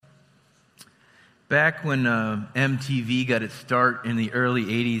Back when MTV got its start in the early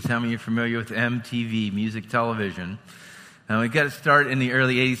 80s, how many are familiar with MTV, music television? We got its start in the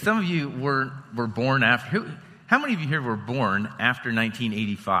early 80s. Some of you were born after. How many of you here were born after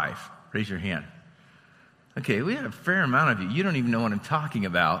 1985? Raise your hand. Okay, we had a fair amount of you. You don't even know what I'm talking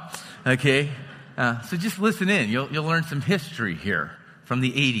about. Okay, so just listen in. You'll learn some history here from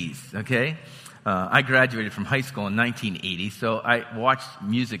the 80s. Okay. I graduated from high school in 1980, so I watched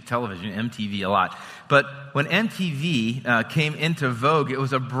music television, MTV, a lot. But when MTV came into vogue, it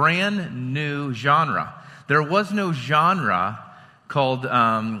was a brand new genre. There was no genre called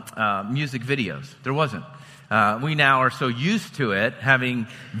music videos. There wasn't. We now are so used to it, having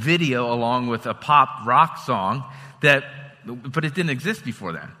video along with a pop rock song, but it didn't exist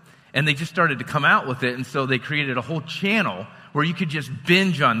before then. And they just started to come out with it, and so they created a whole channel where you could just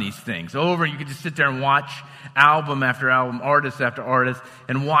binge on these things over. You could just sit there and watch album after album, artist after artist,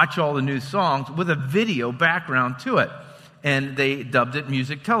 and watch all the new songs with a video background to it. And they dubbed it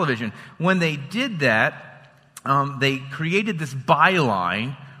music television. When they did that, they created this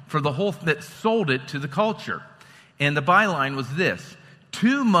byline for the whole that sold it to the culture. And the byline was this: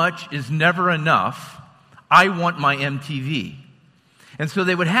 too much is never enough. I want my MTV. And so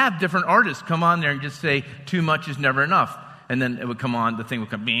they would have different artists come on there and just say, too much is never enough. And then it would come on, the thing would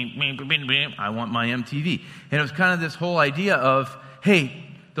come, beep, beep, beep, beep, I want my MTV. And it was kind of this whole idea of, hey,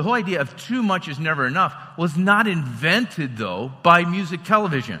 the whole idea of too much is never enough was not invented, though, by music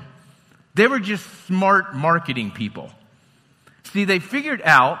television. They were just smart marketing people. See, they figured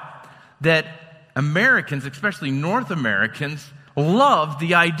out that Americans, especially North Americans, loved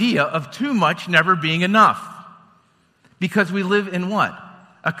the idea of too much never being enough. Because we live in what?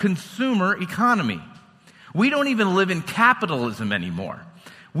 A consumer economy. We don't even live in capitalism anymore.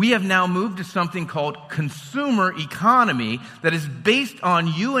 We have now moved to something called consumer economy that is based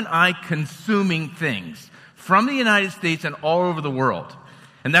on you and I consuming things from the United States and all over the world.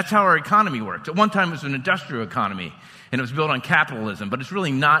 And that's how our economy works. At one time it was an industrial economy and it was built on capitalism, but it's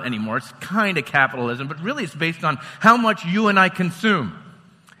really not anymore. It's kind of capitalism, but really it's based on how much you and I consume.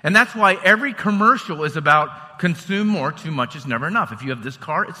 And that's why every commercial is about consume more, too much is never enough. If you have this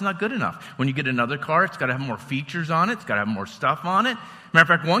car, it's not good enough. When you get another car, it's got to have more features on it. It's got to have more stuff on it. Matter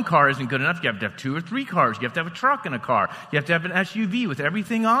of fact, one car isn't good enough. You have to have 2 or 3 cars. You have to have a truck and a car. You have to have an SUV with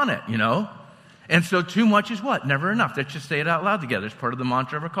everything on it, you know? And so too much is what? Never enough. Let's just say it out loud together. It's part of the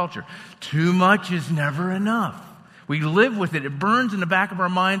mantra of our culture. Too much is never enough. We live with it. It burns in the back of our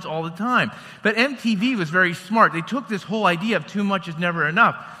minds all the time. But MTV was very smart. They took this whole idea of too much is never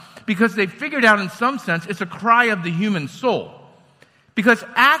enough because they figured out in some sense it's a cry of the human soul. Because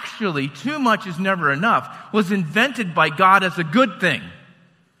actually, too much is never enough was invented by God as a good thing.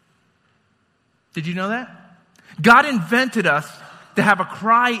 Did you know that? God invented us to have a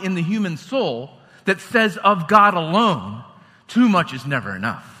cry in the human soul that says of God alone, too much is never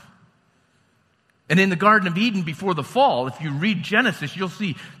enough. And in the Garden of Eden before the fall, if you read Genesis, you'll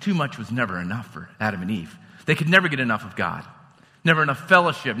see too much was never enough for Adam and Eve. They could never get enough of God. Never enough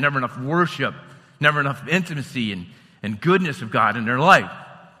fellowship, never enough worship, never enough intimacy and goodness of God in their life.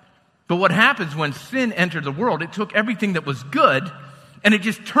 But what happens when sin entered the world, it took everything that was good and it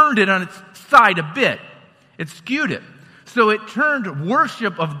just turned it on its side a bit. It skewed it. So it turned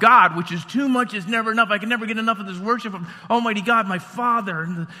worship of God, which is too much is never enough. I can never get enough of this worship of Almighty God, my Father,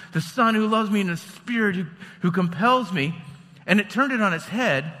 and the Son who loves me, and the Spirit who compels me. And it turned it on its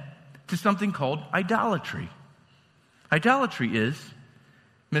head to something called idolatry. Idolatry is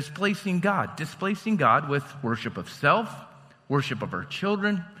misplacing God, displacing God with worship of self, worship of our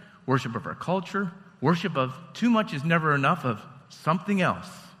children, worship of our culture, worship of too much is never enough of something else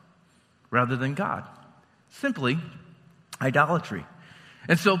rather than God. Simply idolatry.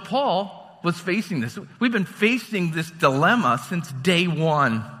 And so Paul was facing this. We've been facing this dilemma since day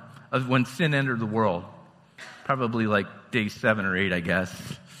one of when sin entered the world. Probably like day 7 or 8, I guess,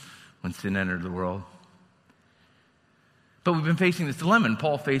 when sin entered the world. But we've been facing this dilemma, and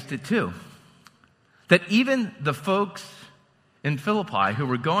Paul faced it too. That even the folks in Philippi who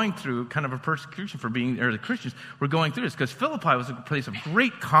were going through kind of a persecution for being, or the Christians were going through this, because Philippi was a place of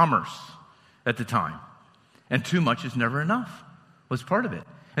great commerce at the time. And too much is never enough was part of it.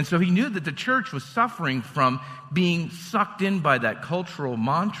 And so he knew that the church was suffering from being sucked in by that cultural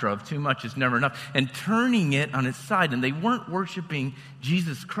mantra of too much is never enough and turning it on its side. And they weren't worshiping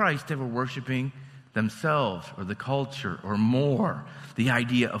Jesus Christ, they were worshiping themselves or the culture or more, the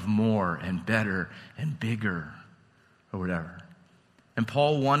idea of more and better and bigger or whatever. And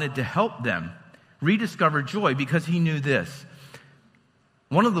Paul wanted to help them rediscover joy because he knew this.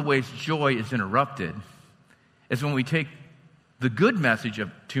 One of the ways joy is interrupted is when we take the good message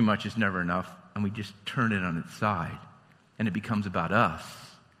of too much is never enough, and we just turn it on its side. And it becomes about us,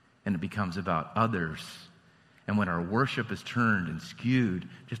 and it becomes about others. And when our worship is turned and skewed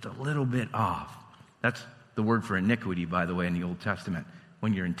just a little bit off, that's the word for iniquity, by the way, in the Old Testament.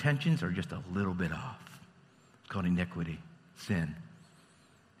 When your intentions are just a little bit off. It's called iniquity, sin.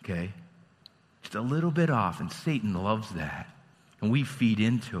 Okay? Just a little bit off, and Satan loves that. And we feed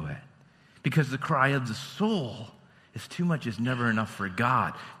into it. Because the cry of the soul is too much is never enough for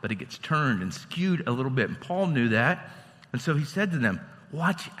God. But it gets turned and skewed a little bit. And Paul knew that. And so he said to them,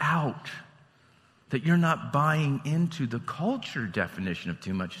 watch out that you're not buying into the culture definition of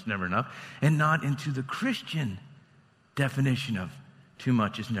too much is never enough and not into the Christian definition of too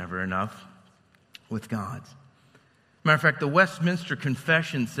much is never enough with God's. Matter of fact, the Westminster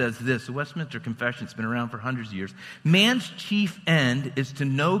Confession says this. The Westminster Confession's been around for hundreds of years. Man's chief end is to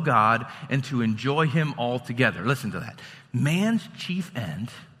know God and to enjoy him altogether. Listen to that. Man's chief end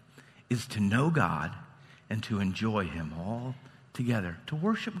is to know God and to enjoy him all together. To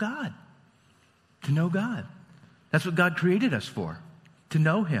worship God. To know God. That's what God created us for. To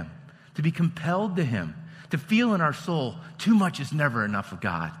know him. To be compelled to him. To feel in our soul, too much is never enough of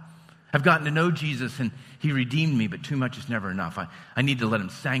God. I've gotten to know Jesus and he redeemed me, but too much is never enough. I need to let him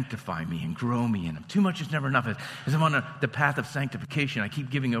sanctify me and grow me in him. Too much is never enough. As I'm on the path of sanctification, I keep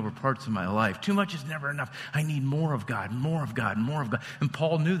giving over parts of my life. Too much is never enough. I need more of God, more of God, more of God. And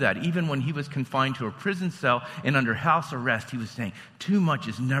Paul knew that. Even when he was confined to a prison cell and under house arrest, he was saying, too much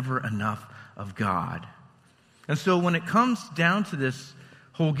is never enough of God. And so when it comes down to this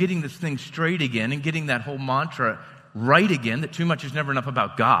whole getting this thing straight again and getting that whole mantra right again, that too much is never enough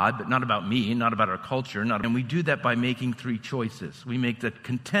about God, but not about me, not about our culture. And we do that by making three choices. We make the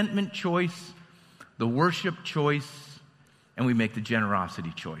contentment choice, the worship choice, and we make the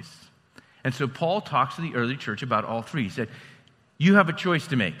generosity choice. And so Paul talks to the early church about all three. He said, you have a choice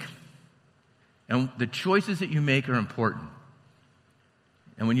to make. And the choices that you make are important.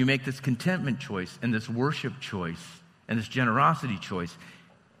 And when you make this contentment choice and this worship choice and this generosity choice,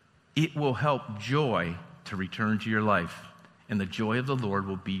 it will help joy to return to your life. And the joy of the Lord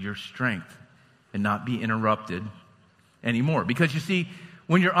will be your strength and not be interrupted anymore. Because you see,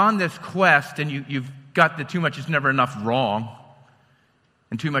 when you're on this quest and you've got the too much is never enough wrong,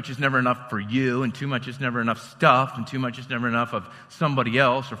 and too much is never enough for you, and too much is never enough stuff, and too much is never enough of somebody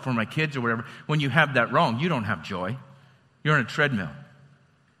else or for my kids or whatever, when you have that wrong, you don't have joy. You're on a treadmill.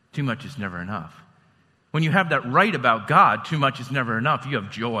 Too much is never enough. When you have that right about God, too much is never enough, you have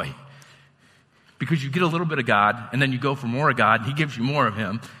joy. Because you get a little bit of God, and then you go for more of God, and he gives you more of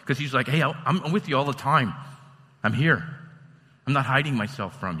him, because he's like, hey, I'm with you all the time. I'm here. I'm not hiding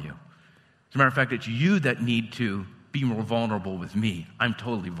myself from you. As a matter of fact, it's you that need to be more vulnerable with me. I'm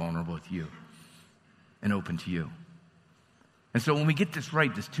totally vulnerable with you and open to you. And so when we get this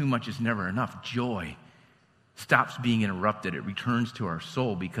right, this too much is never enough, joy stops being interrupted. It returns to our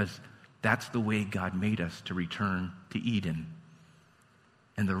soul, because that's the way God made us, to return to Eden.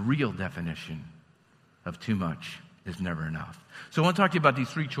 And the real definition of too much is never enough. So I want to talk to you about these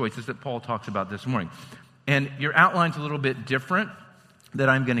three choices that Paul talks about this morning. And your outline's a little bit different that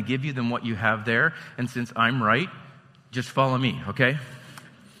I'm going to give you than what you have there. And since I'm right, just follow me, okay?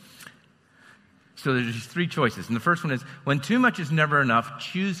 So there's these three choices. And the first one is, when too much is never enough,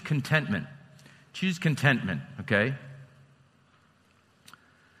 choose contentment. Choose contentment, okay?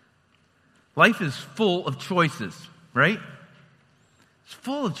 Life is full of choices, right? It's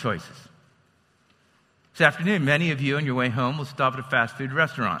full of choices. This afternoon, many of you on your way home will stop at a fast food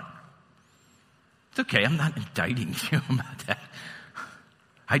restaurant. It's okay, I'm not indicting you about that.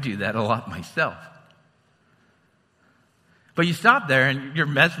 I do that a lot myself. But you stop there and you're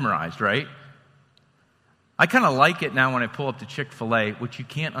mesmerized, right? I kind of like it now when I pull up to Chick-fil-A, which you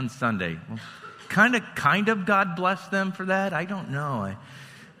can't on Sunday. Well, kind of God bless them for that. I don't know.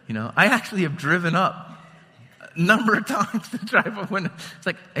 I actually have driven up a number of times to drive up when it's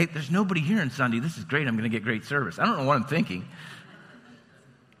like, hey, there's nobody here on Sunday. This is great. I'm going to get great service. I don't know what I'm thinking.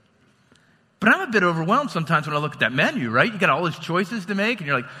 But I'm a bit overwhelmed sometimes when I look at that menu, right? You got all these choices to make, and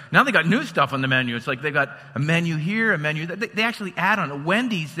you're like, now they got new stuff on the menu. It's like they got a menu here, a menu. They actually add on. At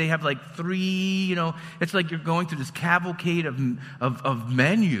Wendy's, they have like three, it's like you're going through this cavalcade of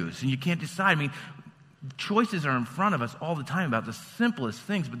menus, and you can't decide. I mean, choices are in front of us all the time about the simplest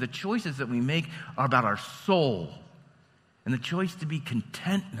things, but the choices that we make are about our soul. And the choice to be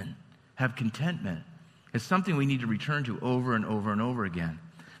have contentment, is something we need to return to over and over and over again.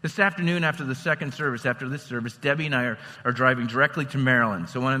 This afternoon, after the second service, after this service, Debbie and I are driving directly to Maryland.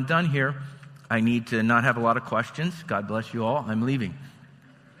 So when I'm done here, I need to not have a lot of questions. God bless you all. I'm leaving.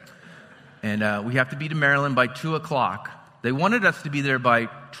 And we have to be to Maryland by 2 o'clock. They wanted us to be there by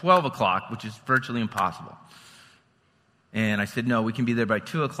 12 o'clock, which is virtually impossible. And I said, no, we can be there by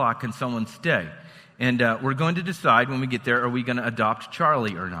 2 o'clock. Can someone stay? And we're going to decide when we get there, are we going to adopt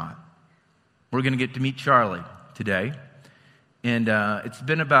Charlie or not? We're going to get to meet Charlie today. And it's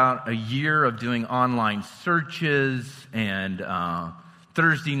been about a year of doing online searches. And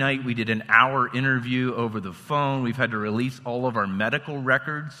Thursday night, we did an hour interview over the phone. We've had to release all of our medical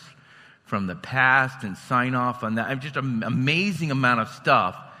records from the past and sign off on that. Just an amazing amount of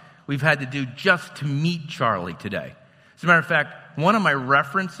stuff we've had to do just to meet Charlie today. As a matter of fact, one of my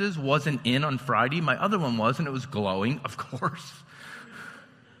references wasn't in on Friday. My other one was, and it was glowing, of course.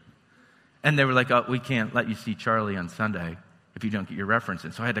 And they were like, oh, we can't let you see Charlie on Sunday if you don't get your reference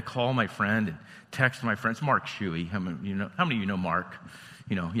in. So I had to call my friend and text my friend. It's Mark Shuey. How many of you know Mark?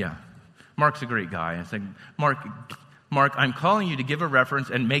 Yeah. Mark's a great guy. I said, Mark, I'm calling you to give a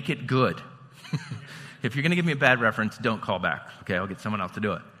reference and make it good. If you're going to give me a bad reference, don't call back. Okay, I'll get someone else to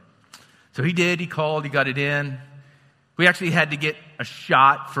do it. So he did. He called. He got it in. We actually had to get a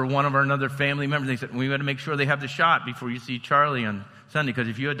shot for one of our another family members. They said, we got to make sure they have the shot before you see Charlie on Sunday, because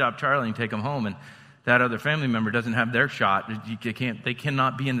if you adopt Charlie and take him home and that other family member doesn't have their shot, they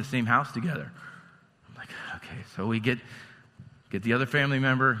cannot be in the same house together. I'm like, okay. So we get the other family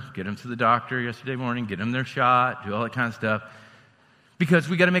member, get them to the doctor yesterday morning, get them their shot, do all that kind of stuff, because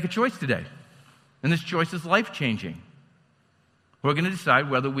we got to make a choice today. And this choice is life-changing. We're going to decide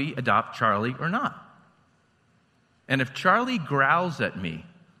whether we adopt Charlie or not. And if Charlie growls at me,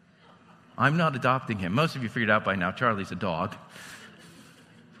 I'm not adopting him. Most of you figured out by now, Charlie's a dog.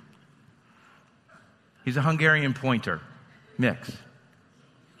 He's a Hungarian pointer mix.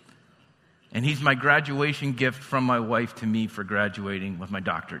 And he's my graduation gift from my wife to me for graduating with my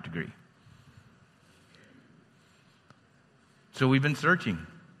doctorate degree. So we've been searching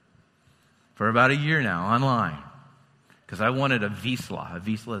for about a year now online, because I wanted a Vizsla. A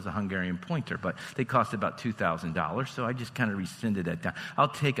Vizsla is a Hungarian pointer, but they cost about $2,000, so I just kind of rescinded that down. I'll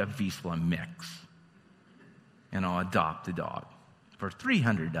take a Vizsla mix, and I'll adopt a dog for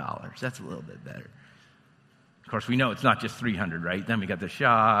 $300. That's a little bit better. Of course, we know it's not just $300, right? Then we got the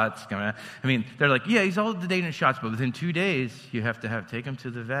shots. They're like, yeah, he's all up to date in shots, but within 2 days, you have to take him to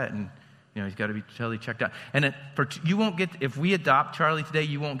the vet, and he's got to be totally checked out. And you won't get, if we adopt Charlie today,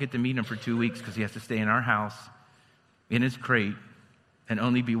 you won't get to meet him for 2 weeks, because he has to stay in our house, in his crate, and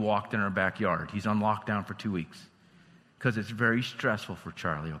only be walked in our backyard. He's on lockdown for 2 weeks, because it's very stressful for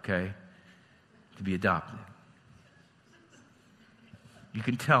Charlie, okay, to be adopted. You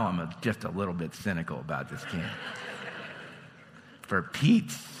can tell I'm just a little bit cynical about this kid. For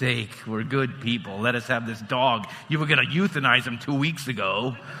Pete's sake, we're good people. Let us have this dog. You were going to euthanize him 2 weeks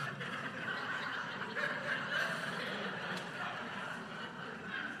ago.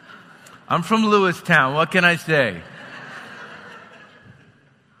 I'm from Lewistown. What can I say?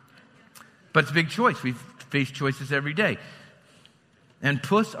 But it's a big choice. We face choices every day. And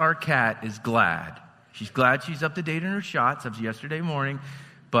Puss, our cat, is glad. She's glad she's up to date in her shots of yesterday morning,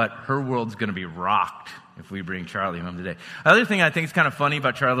 but her world's going to be rocked if we bring Charlie home today. The other thing I think is kind of funny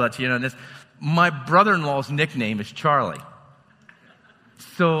about Charlie, let you know this, my brother-in-law's nickname is Charlie.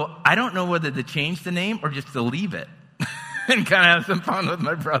 So I don't know whether to change the name or just to leave it and kind of have some fun with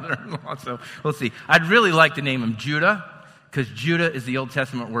my brother-in-law. So we'll see. I'd really like to name him Judah, because Judah is the Old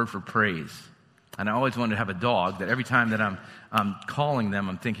Testament word for praise. And I always wanted to have a dog that every time that I'm calling them,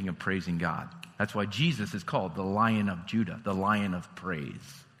 I'm thinking of praising God. That's why Jesus is called the Lion of Judah, the Lion of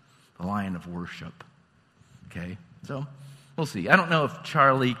praise, the Lion of worship. Okay? So we'll see. I don't know if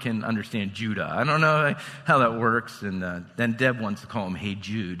Charlie can understand Judah. I don't know how that works. And then Deb wants to call him Hey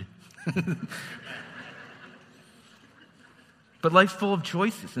Jude. But life's full of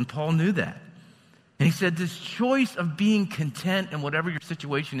choices, and Paul knew that. And he said this choice of being content in whatever your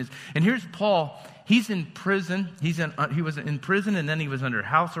situation is. And here's Paul. He's in prison. He was in prison, and then he was under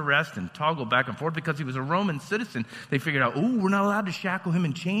house arrest and toggled back and forth because he was a Roman citizen. They figured out, we're not allowed to shackle him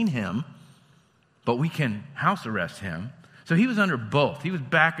and chain him, but we can house arrest him. So he was under both. He was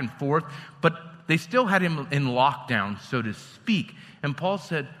back and forth, but they still had him in lockdown, so to speak. And Paul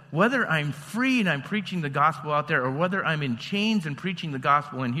said, whether I'm free and I'm preaching the gospel out there, or whether I'm in chains and preaching the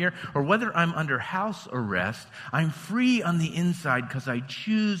gospel in here, or whether I'm under house arrest, I'm free on the inside because I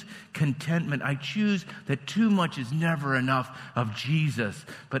choose contentment. I choose that too much is never enough of Jesus,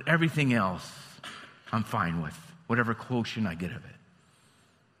 but everything else I'm fine with, whatever quotient I get of it,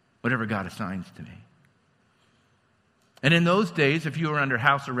 whatever God assigns to me. And in those days, if you were under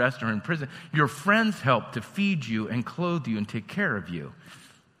house arrest or in prison, your friends helped to feed you and clothe you and take care of you.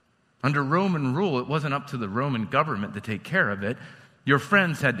 Under Roman rule, it wasn't up to the Roman government to take care of it. Your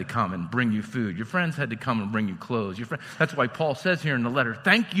friends had to come and bring you food. Your friends had to come and bring you clothes. That's why Paul says here in the letter,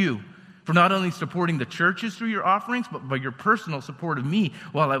 thank you for not only supporting the churches through your offerings, but by your personal support of me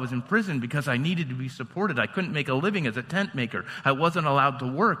while I was in prison because I needed to be supported. I couldn't make a living as a tent maker. I wasn't allowed to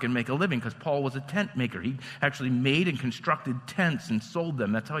work and make a living because Paul was a tent maker. He actually made and constructed tents and sold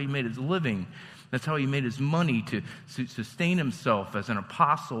them. That's how he made his living. That's how he made his money to sustain himself as an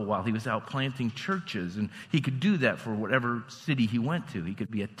apostle while he was out planting churches. And he could do that for whatever city he went to. He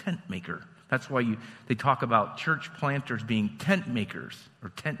could be a tent maker. That's why they talk about church planters being tent makers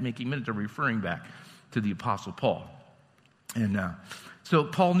or tent-making ministers, referring back to the Apostle Paul. And so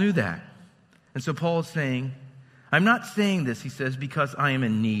Paul knew that. And so Paul is saying, I'm not saying this, he says, because I am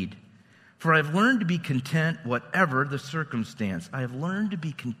in need. For I have learned to be content whatever the circumstance. I have learned to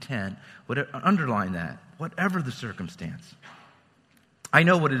be content, underline that, whatever the circumstance. I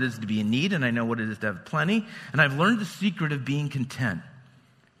know what it is to be in need, and I know what it is to have plenty, and I've learned the secret of being content.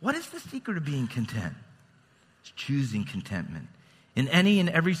 What is the secret of being content? It's choosing contentment. In any and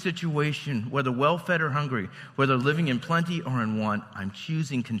every situation, whether well-fed or hungry, whether living in plenty or in want, I'm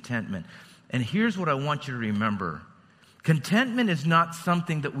choosing contentment. And here's what I want you to remember. Contentment is not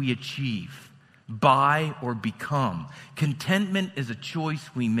something that we achieve, buy, or become. Contentment is a choice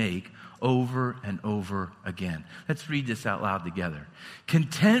we make over and over again. Let's read this out loud together.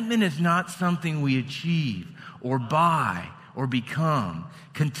 Contentment is not something we achieve or buy or become.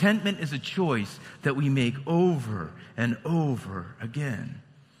 Contentment is a choice that we make over and over again.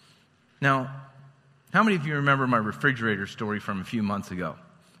 Now, how many of you remember my refrigerator story from a few months ago?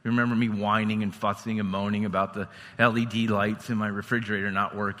 You remember me whining and fussing and moaning about the LED lights in my refrigerator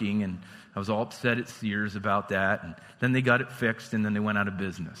not working, and I was all upset at Sears about that, and then they got it fixed, and then they went out of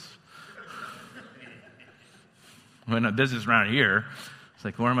business. Went out of business around here. It's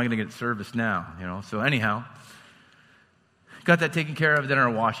like, where am I going to get service now? So anyhow, got that taken care of. Then our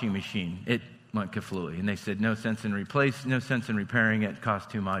washing machine, it went kaflooey, and they said no sense in repairing it. It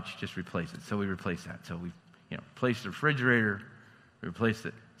costs too much. Just replace it. So we replaced that. So we, replaced the refrigerator, replaced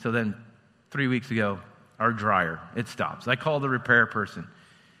it. So then 3 weeks ago, our dryer, it stops. I called the repair person.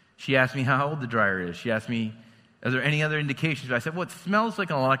 She asked me how old the dryer is. She asked me, are there any other indications? I said, well, it smells like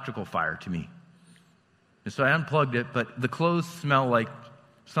an electrical fire to me. And so I unplugged it, but the clothes smell like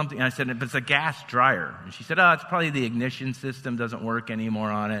something. I said, but it's a gas dryer. And she said, it's probably the ignition system doesn't work anymore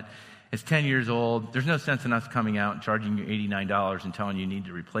on it. It's 10 years old. There's no sense in us coming out and charging you $89 and telling you need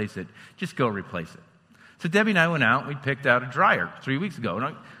to replace it. Just go replace it. So Debbie and I went out. We picked out a dryer 3 weeks ago.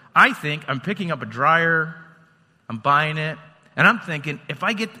 And I think I'm picking up a dryer. I'm buying it. And I'm thinking, if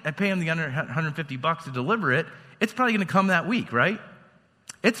I pay them the under $150 to deliver it, it's probably going to come that week, right?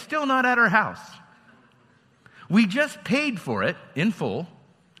 It's still not at our house. We just paid for it in full,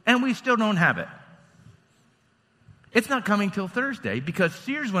 and we still don't have it. It's not coming till Thursday because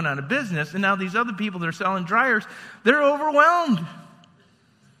Sears went out of business, and now these other people that are selling dryers, they're overwhelmed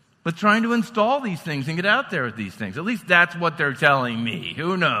with trying to install these things and get out there with these things. At least that's what they're telling me.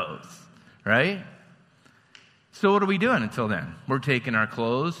 Who knows, right? So what are we doing until then? We're taking our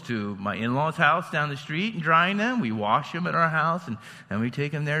clothes to my in-laws' house down the street and drying them. We wash them at our house, and we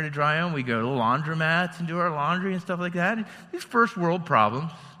take them there to dry them. We go to the laundromats and do our laundry and stuff like that. And these first world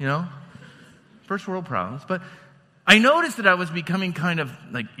problems, first world problems. But I noticed that I was becoming kind of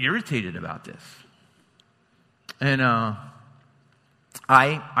like irritated about this. And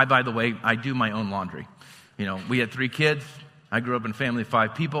I, by the way, I do my own laundry. We had 3 kids. I grew up in a family of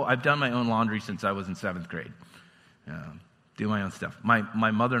 5 people. I've done my own laundry since I was in 7th grade. Do my own stuff.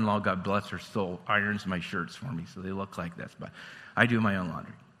 My mother-in-law, God bless her soul, irons my shirts for me, so they look like this. But I do my own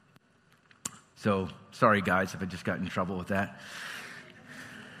laundry. So, sorry guys if I just got in trouble with that.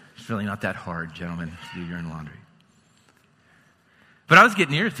 It's really not that hard, gentlemen, to do your own laundry. But I was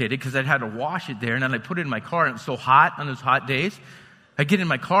getting irritated because I'd had to wash it there, and then I put it in my car, and it was so hot on those hot days. I get in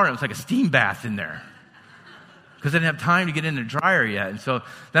my car, and it was like a steam bath in there. Because I didn't have time to get in the dryer yet. And so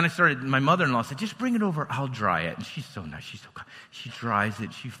then my mother-in-law said, just bring it over, I'll dry it. And she's so nice. She's so kind. She dries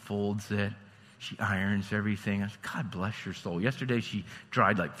it. She folds it. She irons everything. I said, God bless your soul. Yesterday she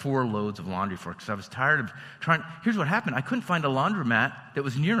dried like 4 loads of laundry for us because I was tired of trying. Here's what happened. I couldn't find a laundromat that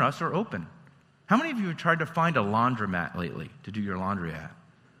was near us or open. How many of you have tried to find a laundromat lately to do your laundry at?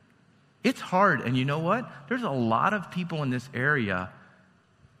 It's hard. And you know what? There's a lot of people in this area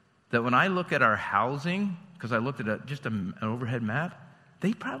that when I look at our housing, because I looked at just an overhead map,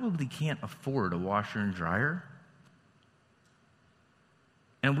 they probably can't afford a washer and dryer.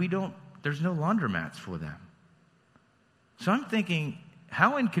 And there's no laundromats for them. So I'm thinking,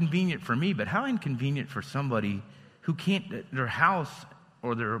 how inconvenient for me, but how inconvenient for somebody who can't, their house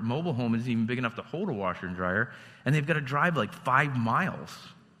or their mobile home isn't even big enough to hold a washer and dryer, and they've got to drive like 5 miles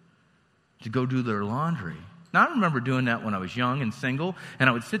to go do their laundry. Now, I remember doing that when I was young and single, and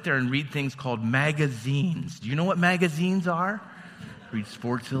I would sit there and read things called magazines. Do you know what magazines are? Read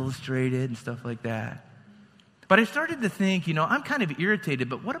Sports Illustrated and stuff like that. But I started to think, I'm kind of irritated,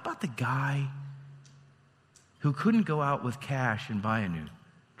 but what about the guy who couldn't go out with cash and buy a new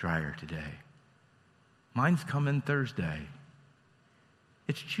dryer today? Mine's coming Thursday.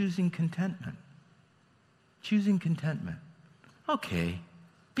 It's choosing contentment. Choosing contentment. Okay,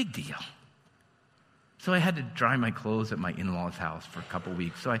 big deal. So I had to dry my clothes at my in-laws' house for a couple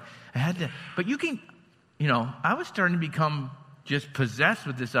weeks. So I had to, but I was starting to become just possessed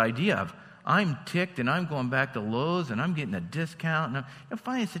with this idea of, I'm ticked and I'm going back to Lowe's and I'm getting a discount. And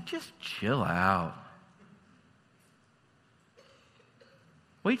finally I said, just chill out.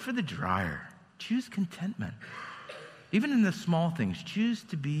 Wait for the dryer. Choose contentment. Even in the small things, choose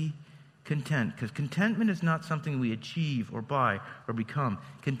to be content. Because contentment is not something we achieve or buy or become.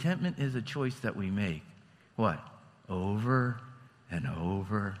 Contentment is a choice that we make. What? Over and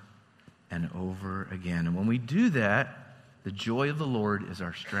over and over again. And when we do that, the joy of the Lord is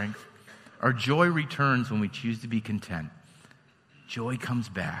our strength. Our joy returns when we choose to be content. Joy comes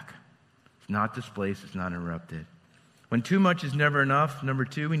back. It's not displaced. It's not interrupted. When too much is never enough, number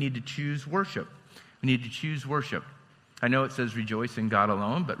 2, we need to choose worship. We need to choose worship. I know it says rejoice in God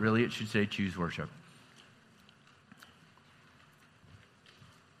alone, but really it should say choose worship.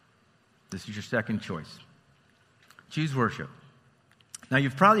 This is your second choice. Choose worship. Now,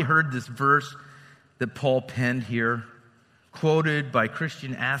 you've probably heard this verse that Paul penned here, quoted by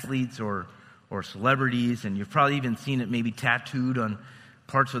Christian athletes or celebrities, and you've probably even seen it maybe tattooed on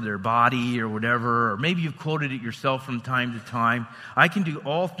parts of their body or whatever, or maybe you've quoted it yourself from time to time. I can do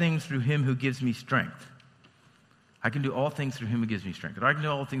all things through him who gives me strength. I can do all things through him who gives me strength. Or I can do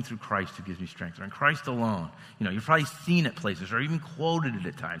all things through Christ who gives me strength. Or in Christ alone. You've probably seen it places or even quoted it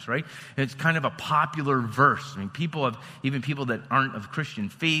at times, right? And it's kind of a popular verse. I mean, even people that aren't of Christian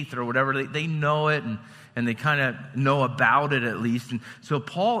faith or whatever, they know it and they kind of know about it at least. And so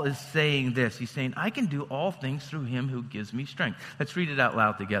Paul is saying this. He's saying, I can do all things through him who gives me strength. Let's read it out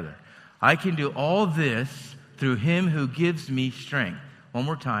loud together. I can do all this through him who gives me strength. One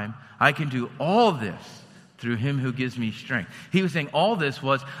more time. I can do all this through him who gives me strength. He was saying all this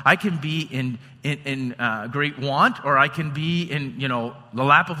was, I can be in great want, or I can be in, the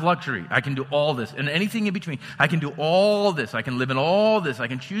lap of luxury. I can do all this, and anything in between. I can do all this. I can live in all this. I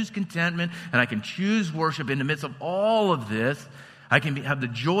can choose contentment, and I can choose worship in the midst of all of this. I can have the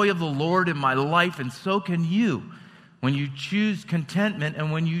joy of the Lord in my life, and so can you. When you choose contentment,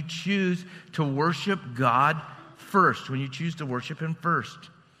 and when you choose to worship God first, when you choose to worship him first.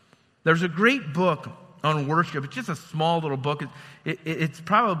 There's a great book on worship. It's just a small little book. It's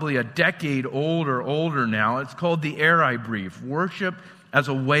probably a decade old or older now. It's called The Air I Breathe, Worship as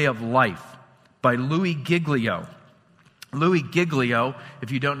a Way of Life by Louis Giglio. Louis Giglio, if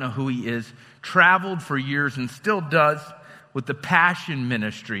you don't know who he is, traveled for years and still does with the Passion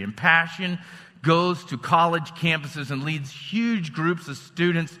Ministry. And Passion goes to college campuses and leads huge groups of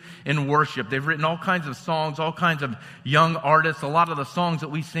students in worship. They've written all kinds of songs, all kinds of young artists. A lot of the songs that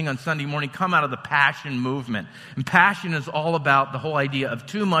we sing on Sunday morning come out of the Passion movement. And Passion is all about the whole idea of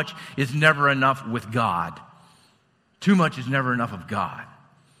too much is never enough with God. Too much is never enough of God.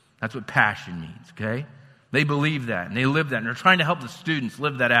 That's what Passion means, okay? They believe that, and they live that, and they're trying to help the students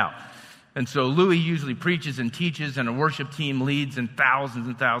live that out. And so Louis usually preaches and teaches, and a worship team leads, and thousands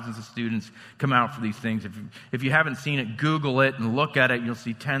of students come out for these things. If you haven't seen it, Google it and look at it. You'll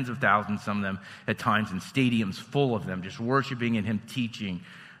see tens of thousands, some of them at times, in stadiums full of them, just worshiping and him teaching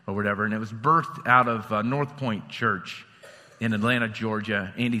or whatever. And it was birthed out of North Point Church in Atlanta,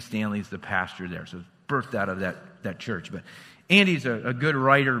 Georgia. Andy Stanley's the pastor there, so it's birthed out of that church. But Andy's a good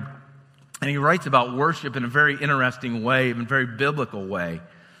writer, and he writes about worship in a very interesting way, in a very biblical way.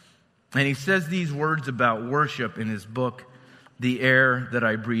 And he says these words about worship in his book, The Air That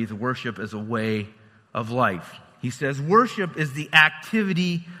I Breathe, Worship as a Way of Life. He says, worship is the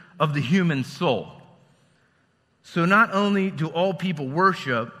activity of the human soul. So not only do all people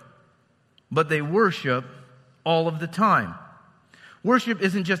worship, but they worship all of the time. Worship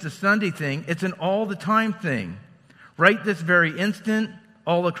isn't just a Sunday thing, it's an all-the-time thing. Right this very instant,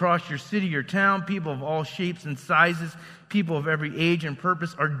 all across your city or town, people of all shapes and sizes, people of every age and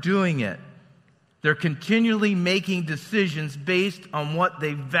purpose are doing it. They're continually making decisions based on what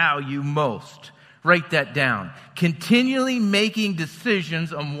they value most. Write that down. Continually making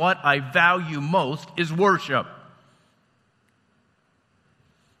decisions on what I value most is worship.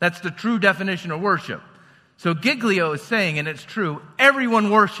 That's the true definition of worship. So Giglio is saying, and it's true, everyone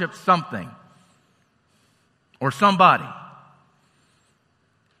worships something or somebody.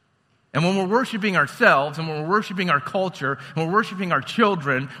 And when we're worshiping ourselves, and when we're worshiping our culture, and we're worshiping our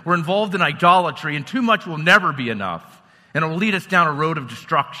children, we're involved in idolatry, and too much will never be enough. And it will lead us down a road of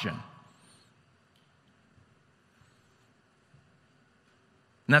destruction.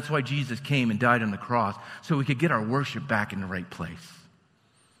 And that's why Jesus came and died on the cross, so we could get our worship back in the right place.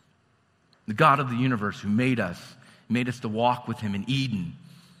 The God of the universe who made us to walk with him in Eden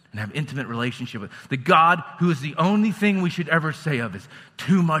and have intimate relationship with. The God who is the only thing we should ever say of is,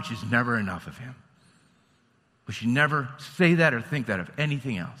 too much is never enough of him. We should never say that or think that of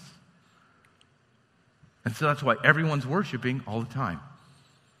anything else. And so that's why everyone's worshiping all the time.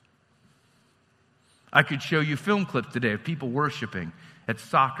 I could show you film clips today of people worshiping at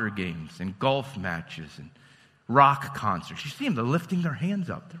soccer games and golf matches and rock concerts. You see them, they're lifting their hands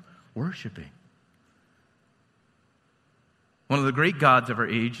up. They're worshiping. One of the great gods of our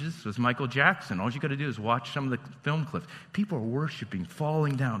ages was Michael Jackson. All you got to do is watch some of the film clips. People are worshiping,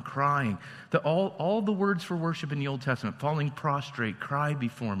 falling down, crying. All the words for worship in the Old Testament, falling prostrate, cry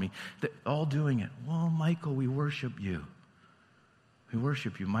before me, all doing it. Well, Michael, we worship you. We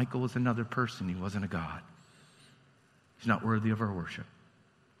worship you. Michael was another person. He wasn't a god. He's not worthy of our worship.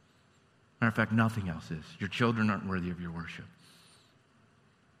 Matter of fact, nothing else is. Your children aren't worthy of your worship.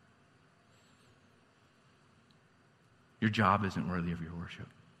 Your job isn't worthy of your worship.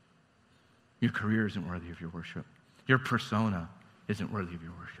 Your career isn't worthy of your worship. Your persona isn't worthy of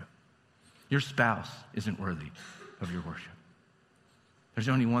your worship. Your spouse isn't worthy of your worship. There's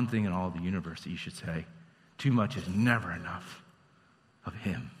only one thing in all of the universe that you should say, too much is never enough of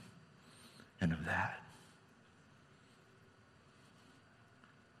him and of that.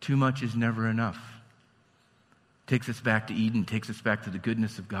 Too much is never enough. Takes us back to Eden, takes us back to the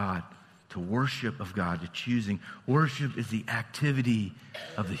goodness of God, to worship of God, to choosing. Worship is the activity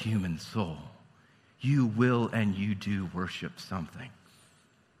of the human soul. You will and you do worship something.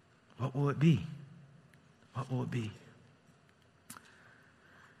 What will it be? What will it be?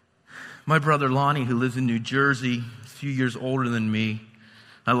 My brother Lonnie, who lives in New Jersey, a few years older than me.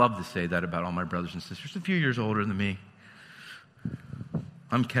 I love to say that about all my brothers and sisters. A few years older than me.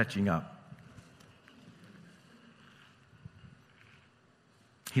 I'm catching up.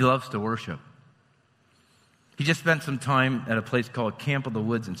 He loves to worship. He just spent some time at a place called Camp of the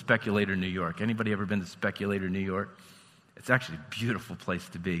Woods in Speculator, New York. Anybody ever been to Speculator, New York? It's actually a beautiful place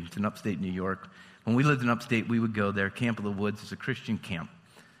to be. It's in upstate New York. When we lived in upstate, we would go there. Camp of the Woods is a Christian camp.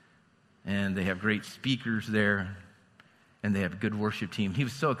 And they have great speakers there. And they have a good worship team. He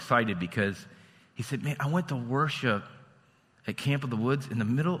was so excited because he said, man, I went to worship at Camp of the Woods in the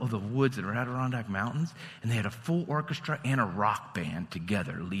middle of the woods in the Adirondack Mountains, and they had a full orchestra and a rock band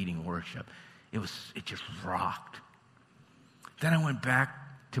together leading worship. It just rocked. Then I went back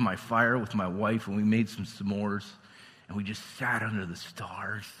to my fire with my wife, and we made some s'mores, and we just sat under the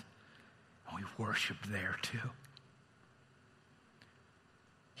stars, and we worshiped there too.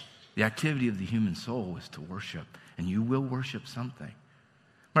 The activity of the human soul is to worship, and you will worship something.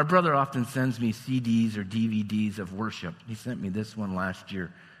 My brother often sends me CDs or DVDs of worship. He sent me this one last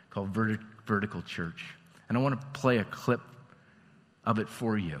year called Vertical Church. And I want to play a clip of it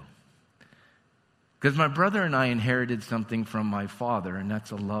for you. Because my brother and I inherited something from my father, and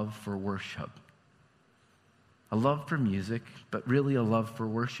that's a love for worship. A love for music, but really a love for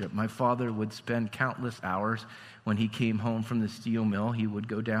worship. My father would spend countless hours when he came home from the steel mill. He would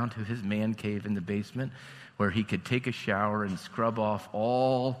go down to his man cave in the basement where he could take a shower and scrub off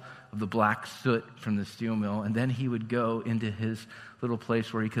all of the black soot from the steel mill. And then he would go into his little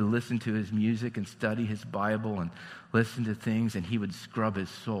place where he could listen to his music and study his Bible and listen to things, and he would scrub his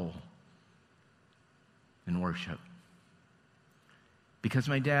soul in worship. Because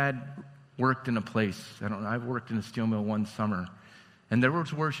my dad worked in a place, I worked in a steel mill one summer, and there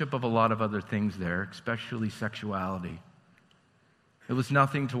was worship of a lot of other things there, especially sexuality. It was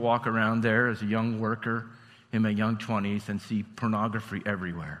nothing to walk around there as a young worker in my young 20s and see pornography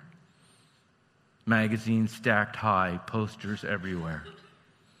everywhere. Magazines stacked high, posters everywhere.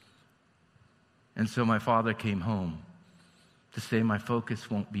 And so my father came home to say my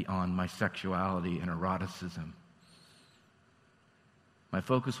focus won't be on my sexuality and eroticism. My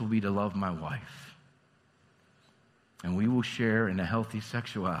focus will be to love my wife. And we will share in a healthy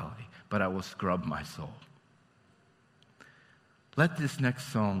sexuality, but I will scrub my soul. Let this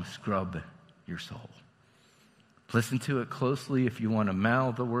next song scrub your soul. Listen to it closely if you want to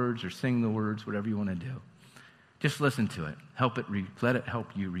mouth the words or sing the words, whatever you want to do. Just listen to it. Let it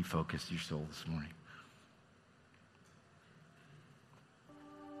help you refocus your soul this morning.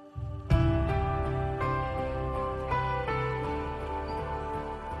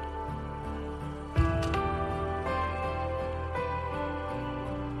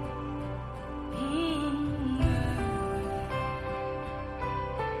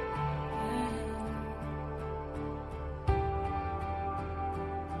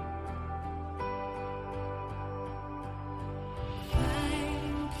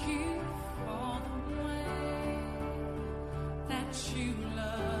 you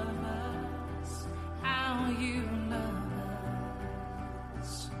love us, how you love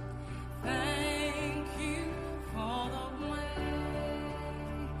us. Thank you for the way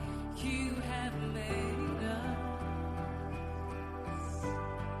you have made us.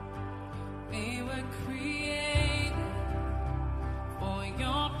 We were created for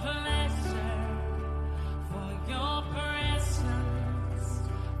your pleasure, for your presence,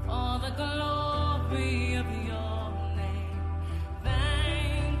 for the glory of your name.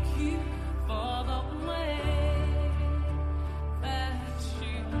 Thank you for the way that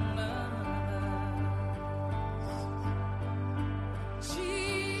you love us.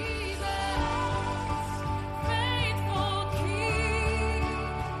 Jesus, faithful King,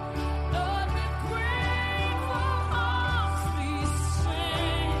 Lord, with grateful hearts we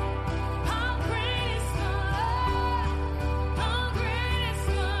sing. How great is the love, how great is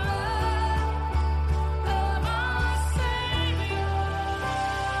the love of our Savior.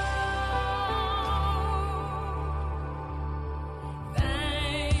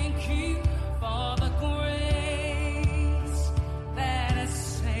 Thank you for the grace that has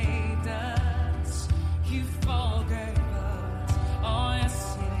saved us. You forgave us, oh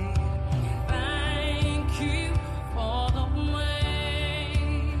yes, you did. Thank you for the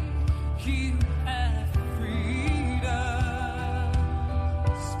way you have freed us.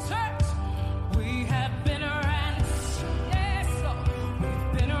 Church, we have been ransomed, yes, Lord.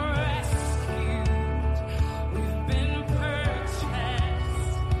 We've been rescued, we've been purchased.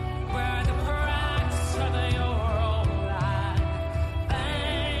 We're the price of your own life.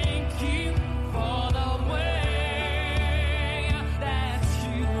 Thank you for the way that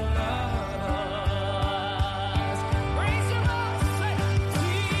you love us. Raise your voice, say,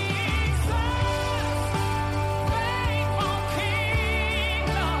 Jesus, faithful King,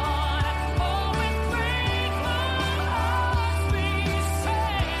 Lord. Oh, with grateful hearts we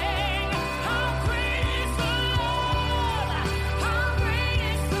sing. How great is the love, how great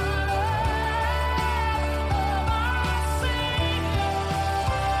is the love of our Savior.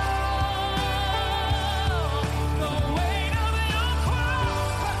 The weight of your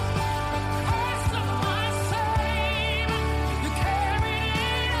cross, the curse of my shame, you carried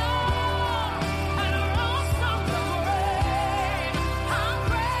it all and rose from the grave. How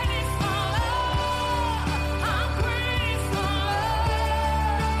great is the love, how great is the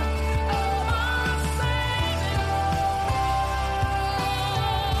love of our Savior,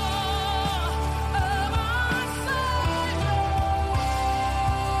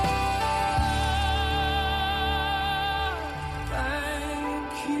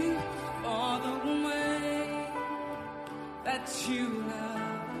 Thank you for the way that you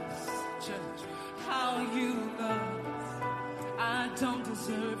love us, church. How you love us. I don't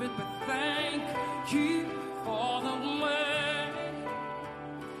deserve it, but thank you for the way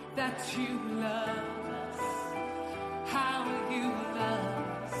that you love us. How you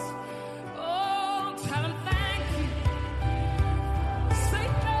love us. Oh, tell him thank you. Say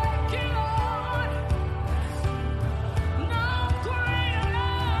thank you, Lord. No greater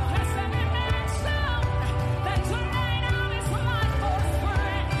love has any man shown than to lay down his life for his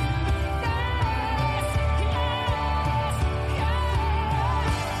friend. Yes, yes,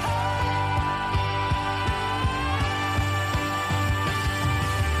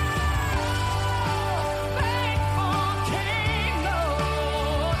 faithful King,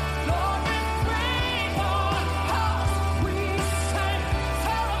 Lord, Lord, with grateful hearts we sing.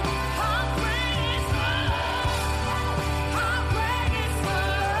 Tell him how great is the love, how great is the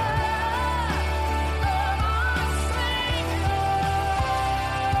love of our Savior.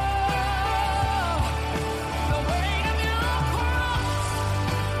 The weight of your cross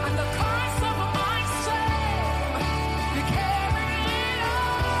and the curse of my shame, you carried it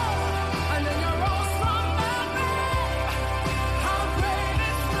all, and then you rose from the grave. How great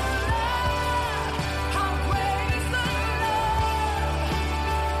is the love, how great is the love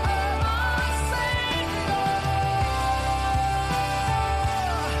of our Savior,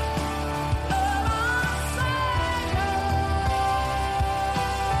 of our Savior.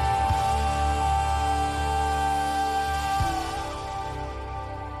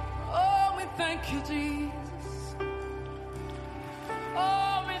 Oh, we thank you, Jesus.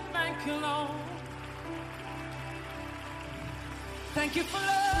 Oh, we thank you, Lord. Thank you for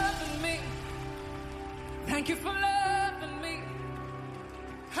loving me. Thank you for loving me.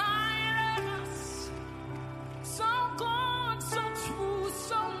 I love us. So good, so true,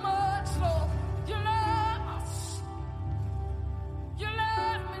 so much, Lord. You love us. You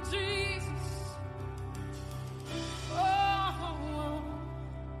love me, Jesus.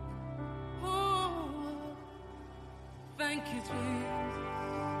 Thank you, Jesus.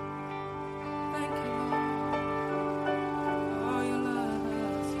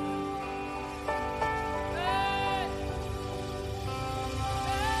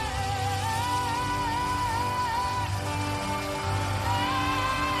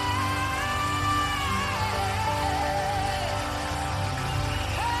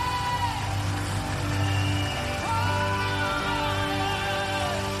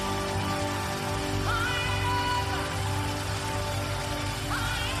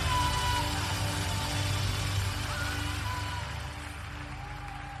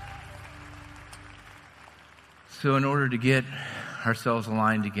 So in order to get ourselves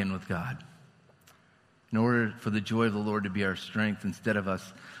aligned again with God, in order for the joy of the Lord to be our strength, instead of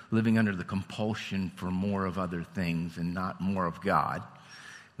us living under the compulsion for more of other things and not more of God,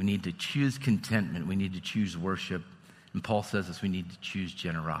 we need to choose contentment. We need to choose worship. And Paul says this, we need to choose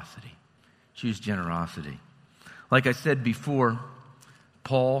generosity. Choose generosity. Like I said before,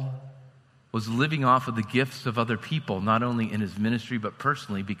 Paul was living off of the gifts of other people, not only in his ministry, but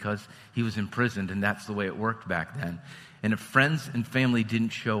personally, because he was imprisoned, and that's the way it worked back then. And if friends and family didn't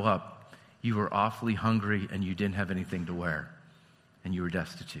show up, you were awfully hungry and you didn't have anything to wear, and you were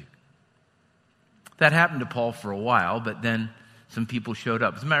destitute. That happened to Paul for a while, but then some people showed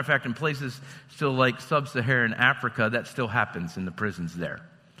up. As a matter of fact, in places still like sub-Saharan Africa, that still happens in the prisons there.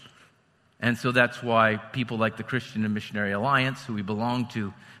 And so that's why people like the Christian and Missionary Alliance, who we belong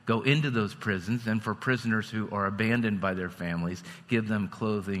to, go into those prisons, and for prisoners who are abandoned by their families, give them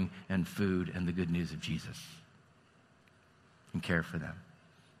clothing and food and the good news of Jesus and care for them.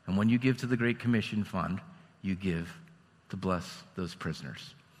 And when you give to the Great Commission Fund, you give to bless those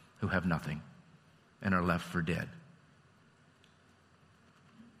prisoners who have nothing and are left for dead.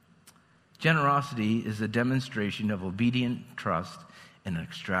 Generosity is a demonstration of obedient trust in an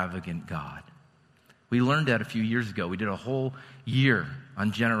extravagant God. We learned that a few years ago. We did a whole year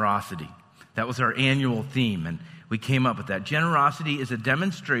on generosity. That was our annual theme, and we came up with that. Generosity is a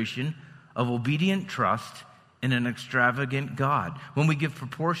demonstration of obedient trust in an extravagant God. When we give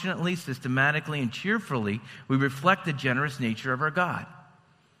proportionately, systematically, and cheerfully, we reflect the generous nature of our God.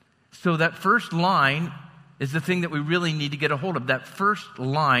 So that first line is the thing that we really need to get a hold of. That first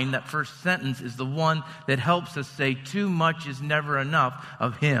line, that first sentence is the one that helps us say, too much is never enough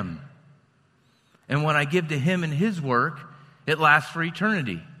of Him. And when I give to Him and His work, it lasts for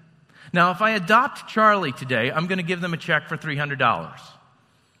eternity. Now, if I adopt Charlie today, I'm going to give them a check for $300.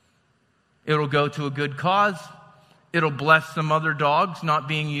 It'll go to a good cause. It'll bless some other dogs not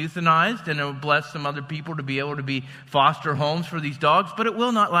being euthanized, and it'll bless some other people to be able to be foster homes for these dogs, but it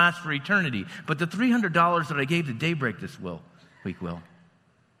will not last for eternity. But the $300 that I gave to Daybreak this week will.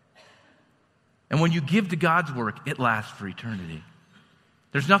 And when you give to God's work, it lasts for eternity.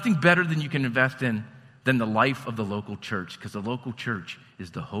 There's nothing better than you can invest in than the life of the local church, because the local church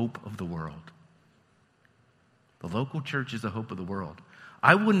is the hope of the world. The local church is the hope of the world.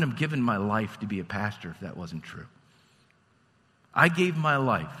 I wouldn't have given my life to be a pastor if that wasn't true. I gave my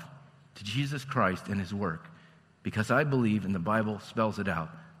life to Jesus Christ and His work because I believe, and the Bible spells it out,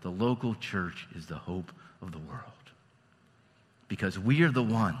 the local church is the hope of the world. Because we are the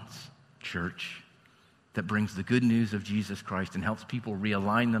ones, church, that brings the good news of Jesus Christ and helps people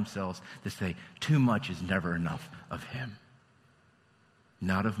realign themselves to say, too much is never enough of Him.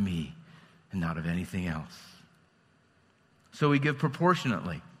 Not of me and not of anything else. So we give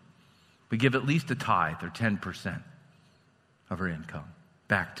proportionately. We give at least a tithe or 10% of our income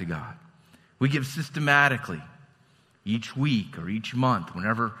back to God. We give systematically each week or each month.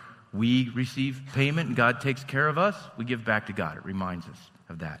 Whenever we receive payment and God takes care of us, we give back to God. It reminds us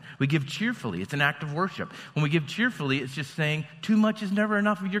of that. We give cheerfully. It's an act of worship. When we give cheerfully, it's just saying, too much is never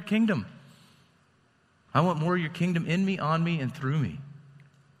enough of your kingdom. I want more of your kingdom in me, on me, and through me.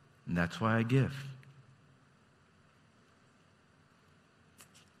 And that's why I give.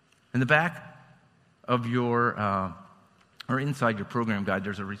 In the back of your, or inside your program guide,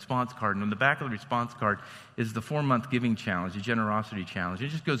 there's a response card. And on the back of the response card is the 4-month giving challenge, the generosity challenge. It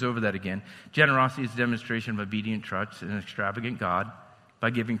just goes over that again. Generosity is a demonstration of obedient trust in an extravagant God by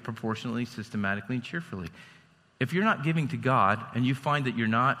giving proportionally, systematically, and cheerfully. If you're not giving to God and you find that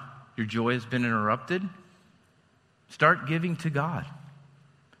your joy has been interrupted, start giving to God.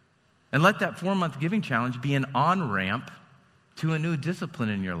 And let that 4-month giving challenge be an on-ramp to a new discipline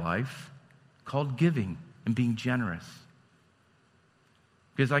in your life called giving and being generous.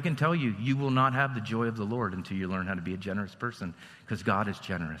 Because I can tell you, you will not have the joy of the Lord until you learn how to be a generous person, because God is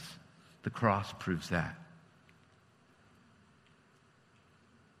generous. The cross proves that.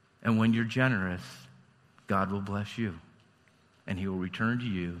 And when you're generous, God will bless you, and He will return to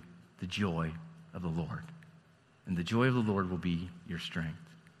you the joy of the Lord. And the joy of the Lord will be your strength.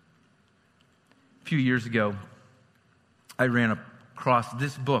 A few years ago, I ran across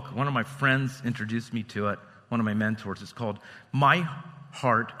this book. One of my friends introduced me to it, one of my mentors. It's called My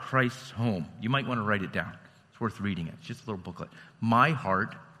Heart, Christ's Home. You might want to write it down. It's worth reading it. It's just a little booklet. My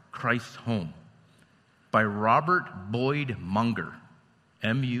Heart, Christ's Home by Robert Boyd Munger,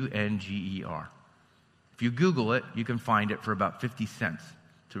 Munger. If you Google it, you can find it for about 50 cents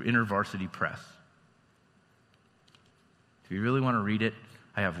through InterVarsity Press. If you really want to read it,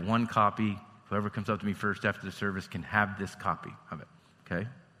 I have one copy. Whoever comes up to me first after the service can have this copy of it, okay?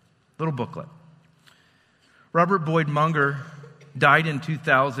 Little booklet. Robert Boyd Munger died in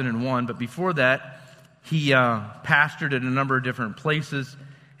 2001, but before that, he pastored at a number of different places,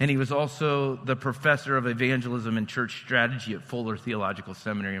 and he was also the professor of evangelism and church strategy at Fuller Theological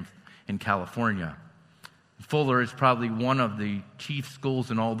Seminary in California. Fuller is probably one of the chief schools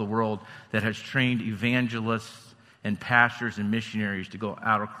in all the world that has trained evangelists and pastors and missionaries to go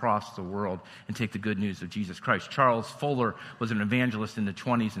out across the world and take the good news of Jesus Christ. Charles Fuller was an evangelist in the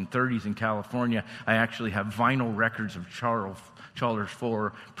 20s and 30s in California. I actually have vinyl records of Charles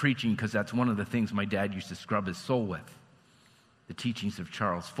Fuller preaching because that's one of the things my dad used to scrub his soul with, the teachings of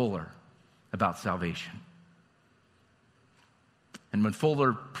Charles Fuller about salvation. And when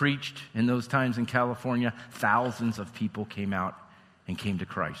Fuller preached in those times in California, thousands of people came out and came to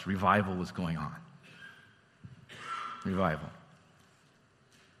Christ. Revival was going on. Revival.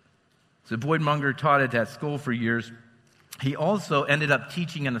 So Boyd Munger taught at that school for years. He also ended up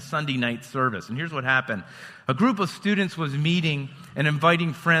teaching in a Sunday night service. And here's what happened. A group of students was meeting and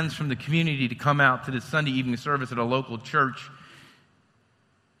inviting friends from the community to come out to the Sunday evening service at a local church.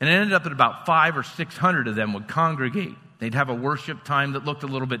 And it ended up that about 500 or 600 of them would congregate. They'd have a worship time that looked a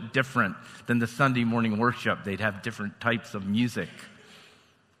little bit different than the Sunday morning worship. They'd have different types of music.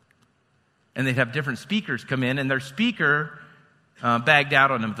 And they'd have different speakers come in, and their speaker bagged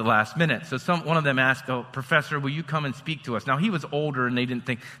out on them at the last minute. So one of them asked, "Oh, Professor, will you come and speak to us?" Now, he was older, and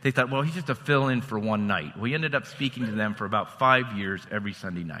they thought, well, he's just a fill-in for one night. Well, he ended up speaking to them for about 5 years every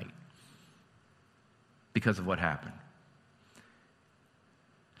Sunday night because of what happened.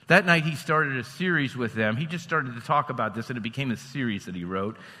 That night, he started a series with them. He just started to talk about this, and it became a series that he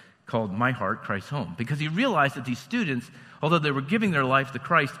wrote called My Heart Cries Home, because he realized that these students, although they were giving their life to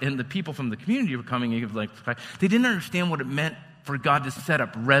Christ and the people from the community were coming and giving their life to Christ, they didn't understand what it meant for God to set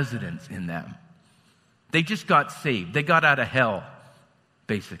up residence in them. They just got saved. They got out of hell,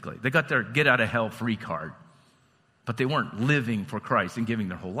 basically. They got their get out of hell free card. But they weren't living for Christ and giving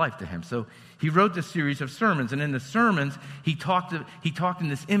their whole life to Him. So he wrote this series of sermons, and in the sermons, he talked in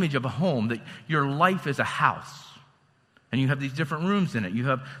this image of a home, that your life is a house. And you have these different rooms in it. You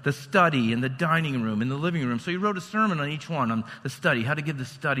have the study and the dining room and the living room. So he wrote a sermon on each one, on the study, how to give the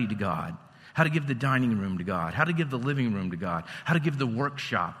study to God, how to give the dining room to God, how to give the living room to God, how to give the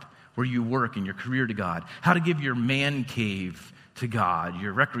workshop where you work and your career to God, how to give your man cave to God,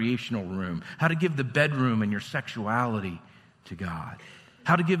 your recreational room, how to give the bedroom and your sexuality to God,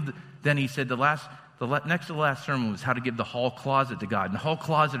 how to give, then he said next to the last sermon was how to give the hall closet to God. And the hall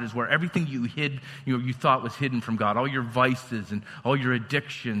closet is where everything you hid, you thought was hidden from God, all your vices and all your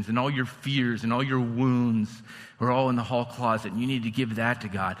addictions and all your fears and all your wounds were all in the hall closet, and you need to give that to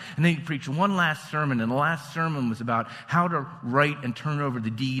God. And then he preached one last sermon, and the last sermon was about how to write and turn over the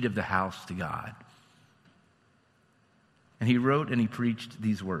deed of the house to God. And he wrote and he preached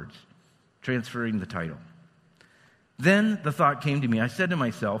these words, transferring the title. Then the thought came to me. I said to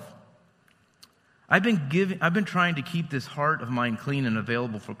myself, I've been trying to keep this heart of mine clean and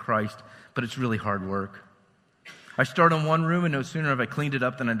available for Christ, but it's really hard work. I start on one room, and no sooner have I cleaned it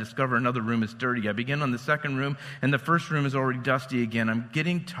up than I discover another room is dirty. I begin on the second room, and the first room is already dusty again. I'm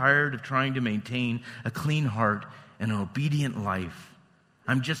getting tired of trying to maintain a clean heart and an obedient life.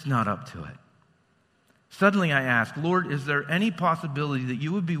 I'm just not up to it. Suddenly I ask, Lord, is there any possibility that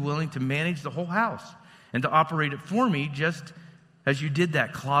you would be willing to manage the whole house and to operate it for me just as you did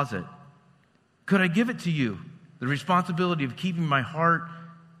that closet? Could I give it to you, the responsibility of keeping my heart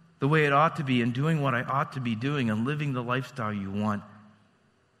the way it ought to be and doing what I ought to be doing and living the lifestyle you want?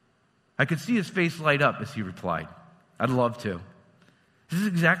 I could see his face light up as he replied, I'd love to. This is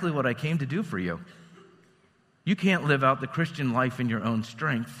exactly what I came to do for you. You can't live out the Christian life in your own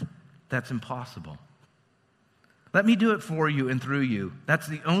strength. That's impossible. Let me do it for you and through you. That's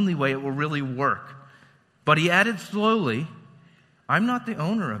the only way it will really work. But he added slowly, I'm not the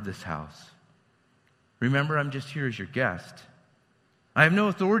owner of this house. Remember, I'm just here as your guest. I have no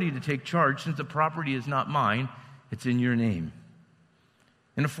authority to take charge since the property is not mine. It's in your name.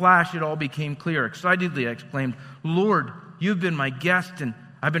 In a flash, it all became clear. Excitedly, I exclaimed, Lord, you've been my guest, and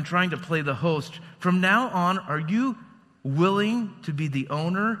I've been trying to play the host. From now on, are you willing to be the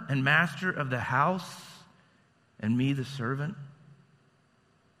owner and master of the house and me the servant?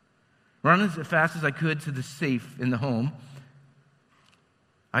 Running as fast as I could to the safe in the home,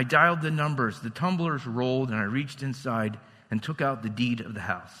 I dialed the numbers, the tumblers rolled, and I reached inside and took out the deed of the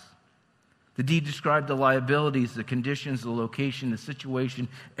house. The deed described the liabilities, the conditions, the location, the situation,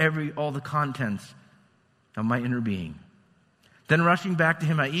 all the contents of my inner being. Then rushing back to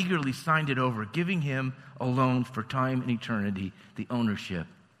him, I eagerly signed it over, giving him alone for time and eternity the ownership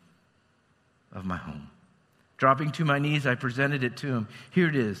of my home. Dropping to my knees, I presented it to him. Here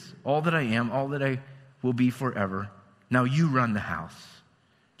it is, all that I am, all that I will be forever. Now you run the house.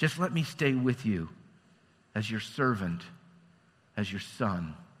 Just let me stay with you as your servant, as your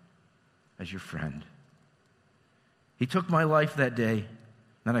son, as your friend. He took my life that day,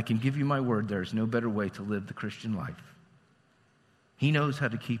 and I can give you my word, there is no better way to live the Christian life. He knows how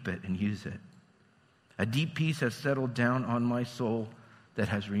to keep it and use it. A deep peace has settled down on my soul that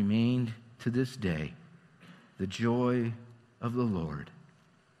has remained to this day. The joy of the Lord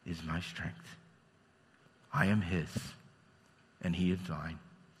is my strength. I am his, and he is mine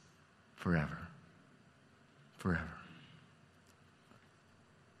forever. Forever.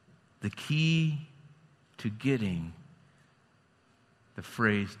 The key to getting the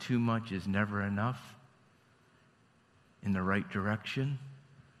phrase, too much is never enough, in the right direction,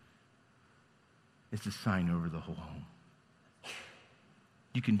 is to sign over the whole home.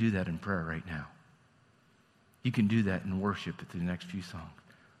 You can do that in prayer right now. You can do that in worship at the next few songs.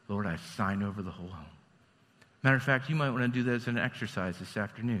 Lord, I sign over the whole home. Matter of fact, you might want to do that as an exercise this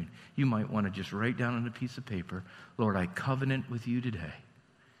afternoon. You might want to just write down on a piece of paper, Lord, I covenant with you today,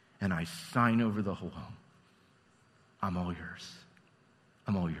 and I sign over the whole home. I'm all yours.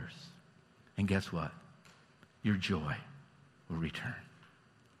 I'm all yours. And guess what? Your joy will return.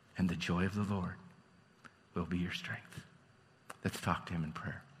 And the joy of the Lord will be your strength. Let's talk to him in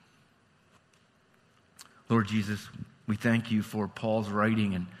prayer. Lord Jesus, we thank you for Paul's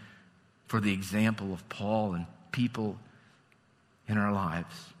writing and for the example of Paul and people in our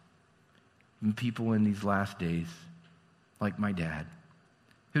lives. And people in these last days, like my dad,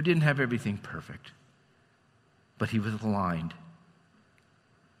 who didn't have everything perfect, but he was aligned.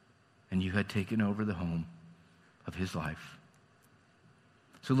 And you had taken over the home of his life.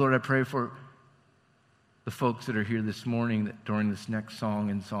 So Lord, I pray for the folks that are here this morning that during this next song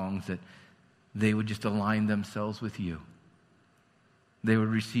and songs that they would just align themselves with you. They would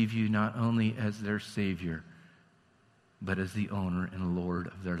receive you not only as their Savior, but as the owner and Lord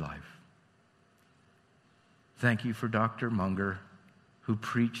of their life. Thank you for Dr. Munger, who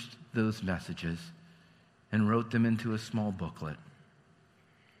preached those messages and wrote them into a small booklet.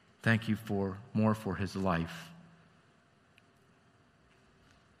 Thank you for his life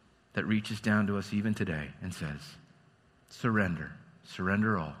that reaches down to us even today and says, surrender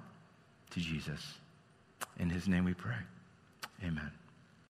all to Jesus. In his name we pray. Amen.